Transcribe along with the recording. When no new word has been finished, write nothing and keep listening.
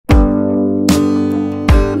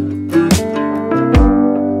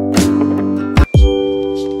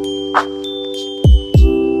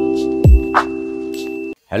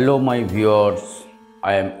Hello my viewers,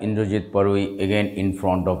 I am Indrajit Parui again in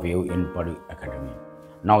front of you in Parui Academy.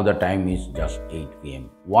 Now the time is just 8 p.m.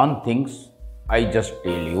 One things I just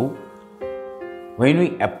tell you, when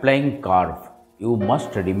we applying curve, you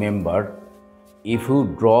must remember if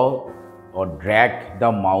you draw or drag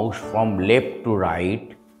the mouse from left to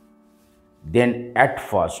right, then at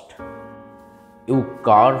first you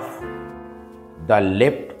curve the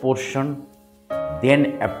left portion,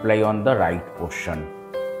 then apply on the right portion.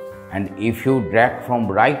 And if you drag from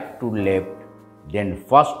right to left, then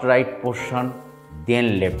first right portion,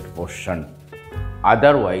 then left portion.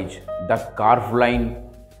 Otherwise, the curve line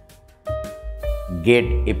get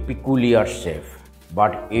a peculiar shape.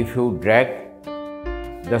 But if you drag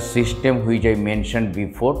the system which I mentioned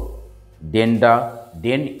before, then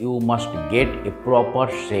you must get a proper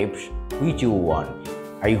shapes which you want.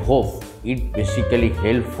 I hope it basically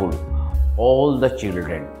helpful all the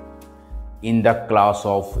children in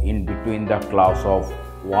between the class of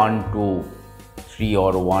 1 to 3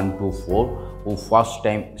 or 1 to 4 who first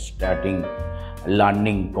time starting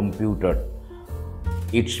learning computer.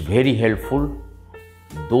 It's very helpful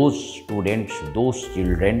those students, those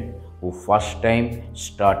children who first time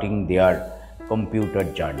starting their computer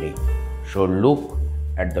journey. So look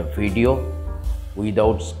at the video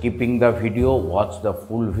without skipping the video, watch the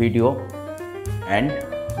full video, and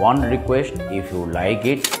one request, if you like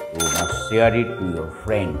it, you must share it to your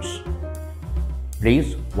friends.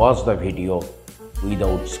 Please watch the video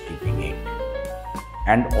without skipping it.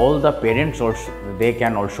 And all the parents also, they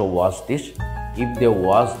can also watch this. If they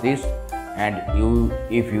watch this and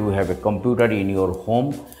if you have a computer in your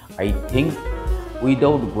home, I think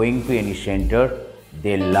without going to any center,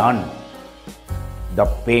 they learn the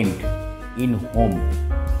paint in home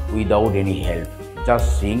without any help,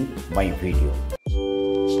 just seeing my video.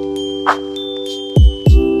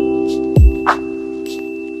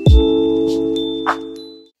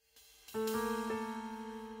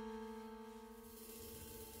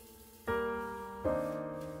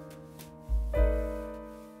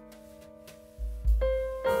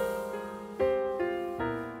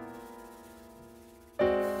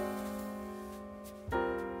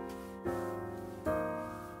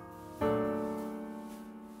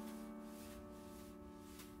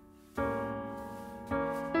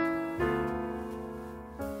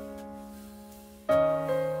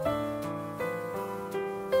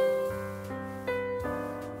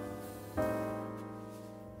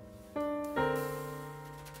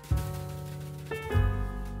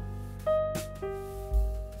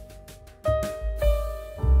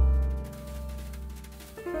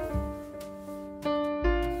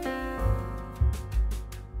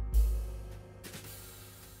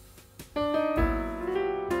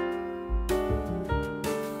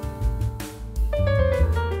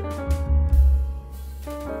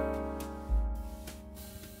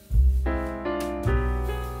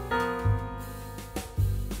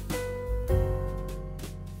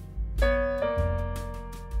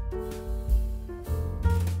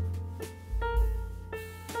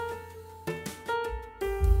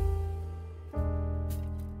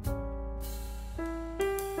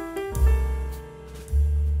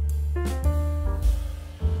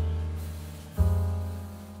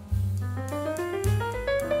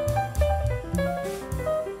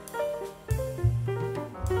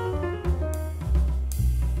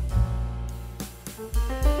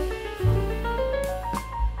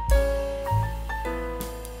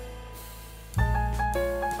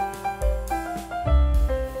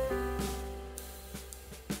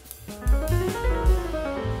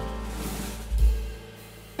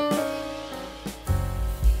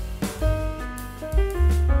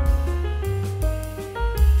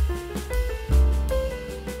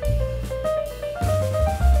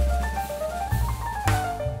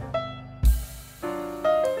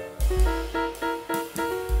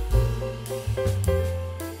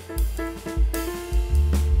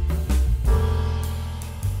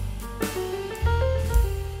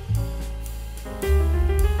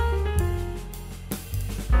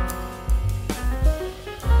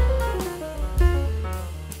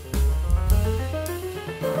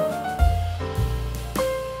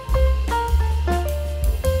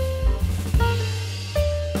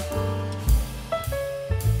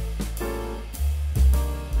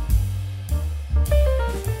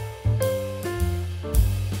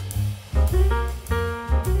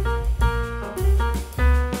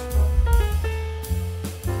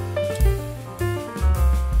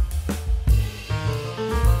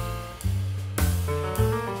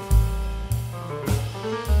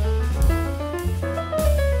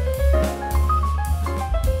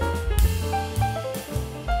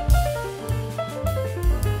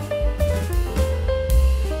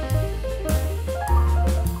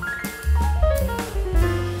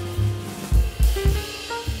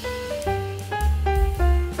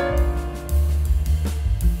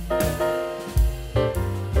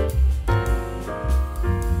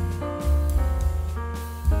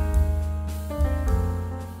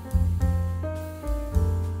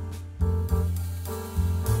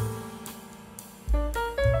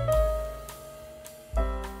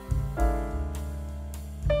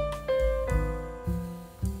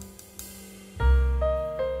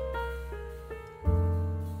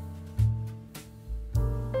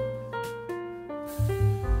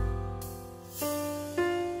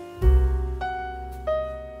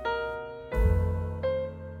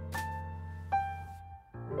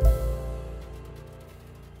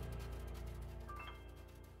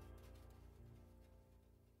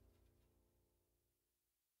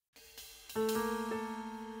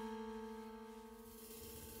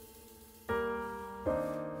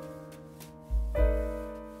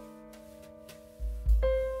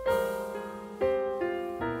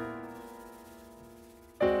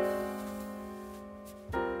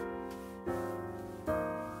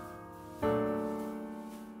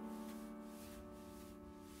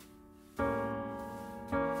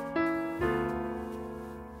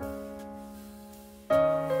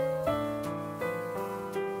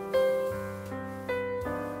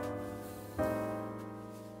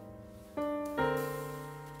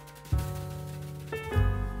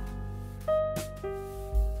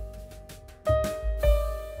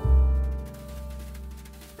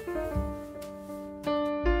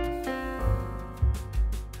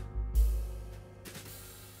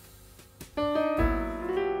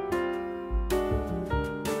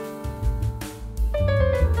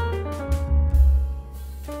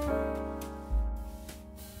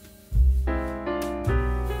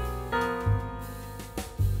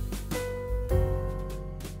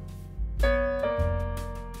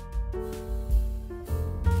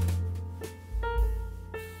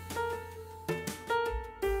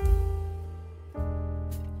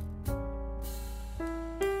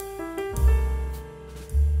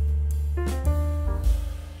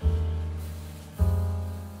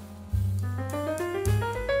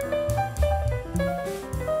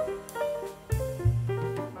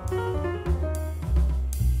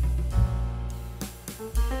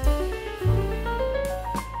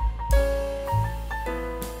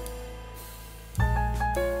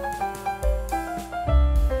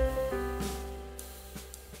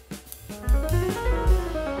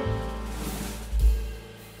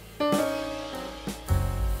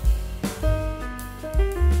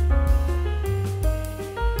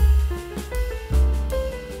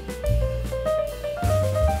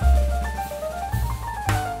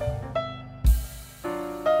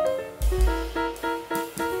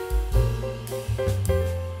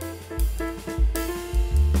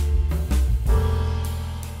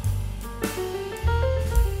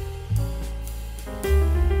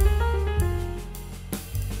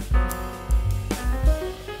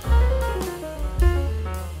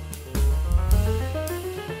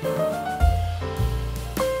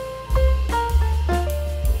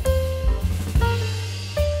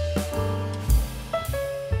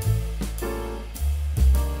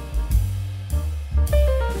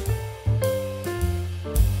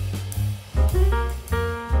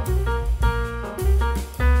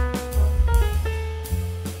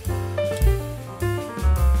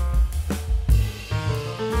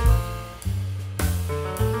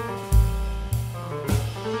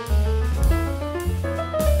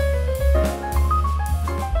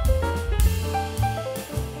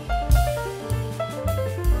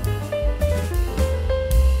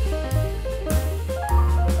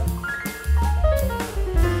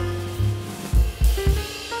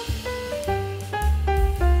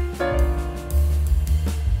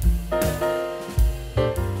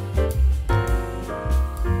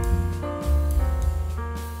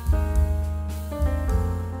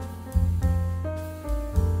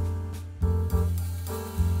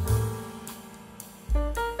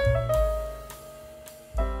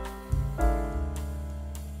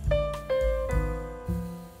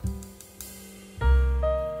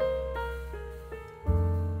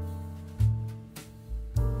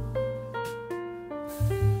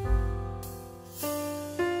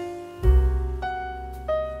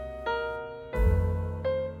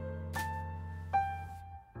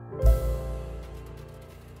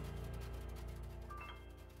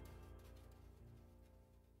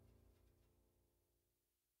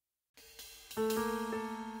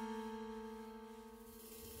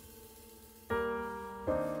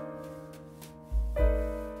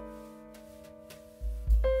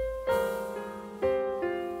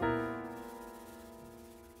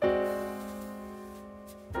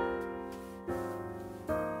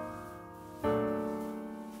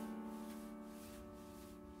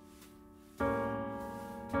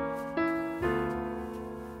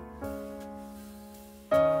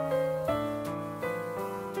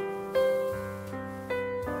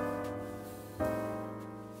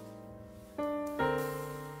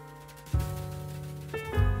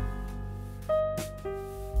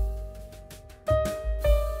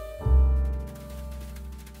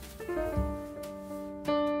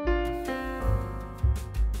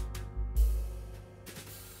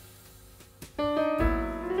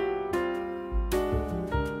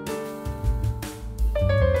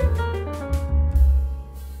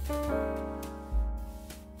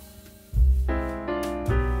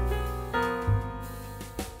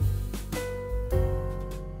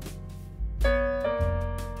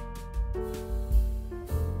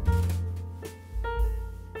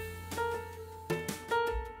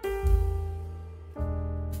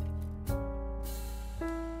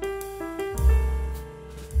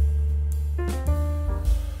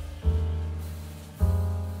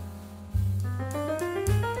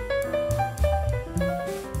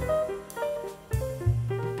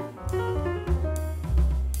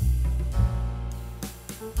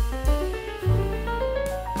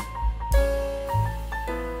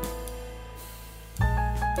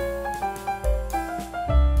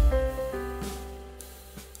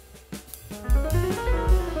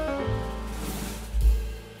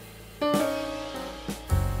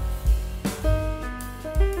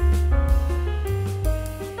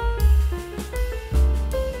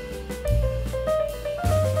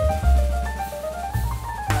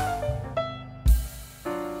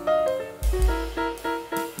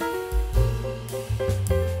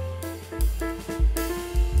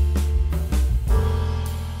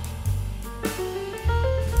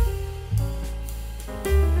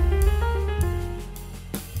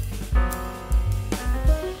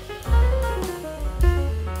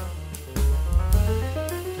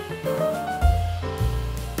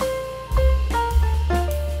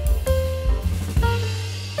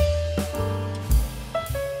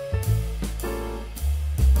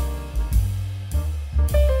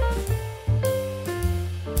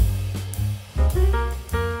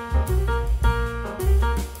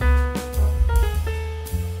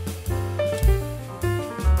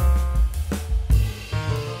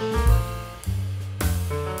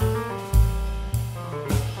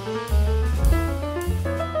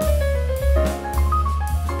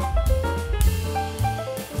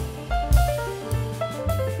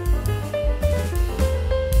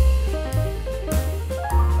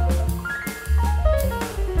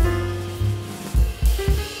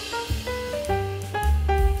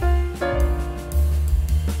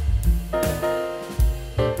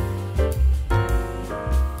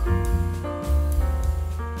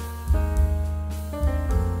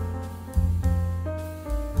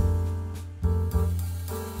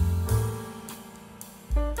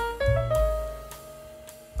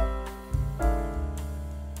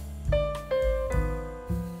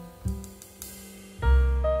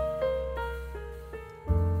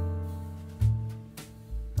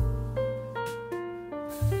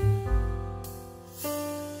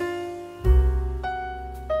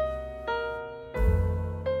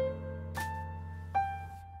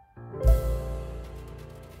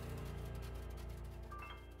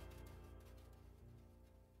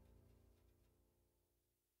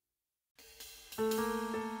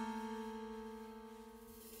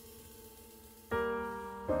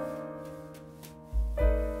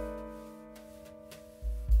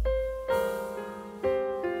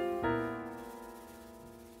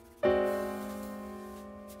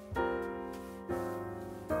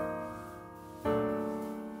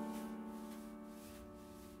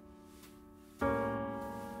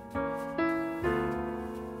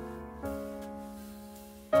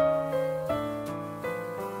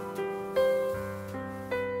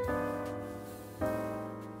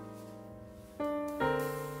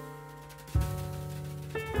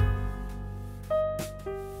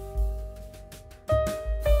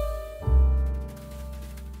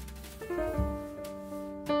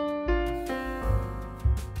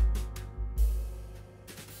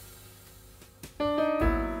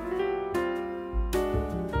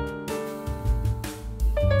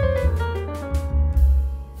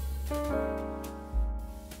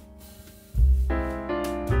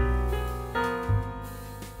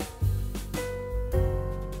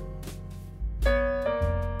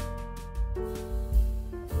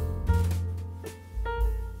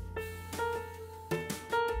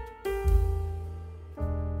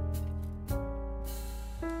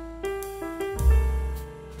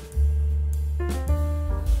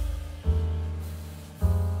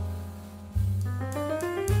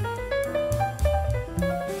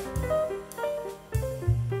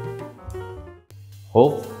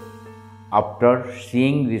 Hope after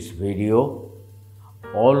seeing this video,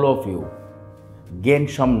 all of you gain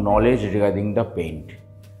some knowledge regarding the paint.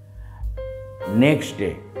 Next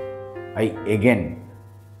day, I again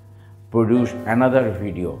produce another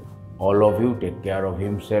video. All of you take care of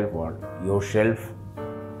himself or yourself.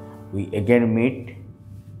 We again meet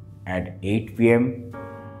at 8 p.m.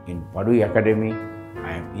 in Parui Academy.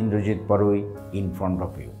 I am Indrajit Parui in front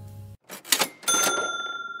of you.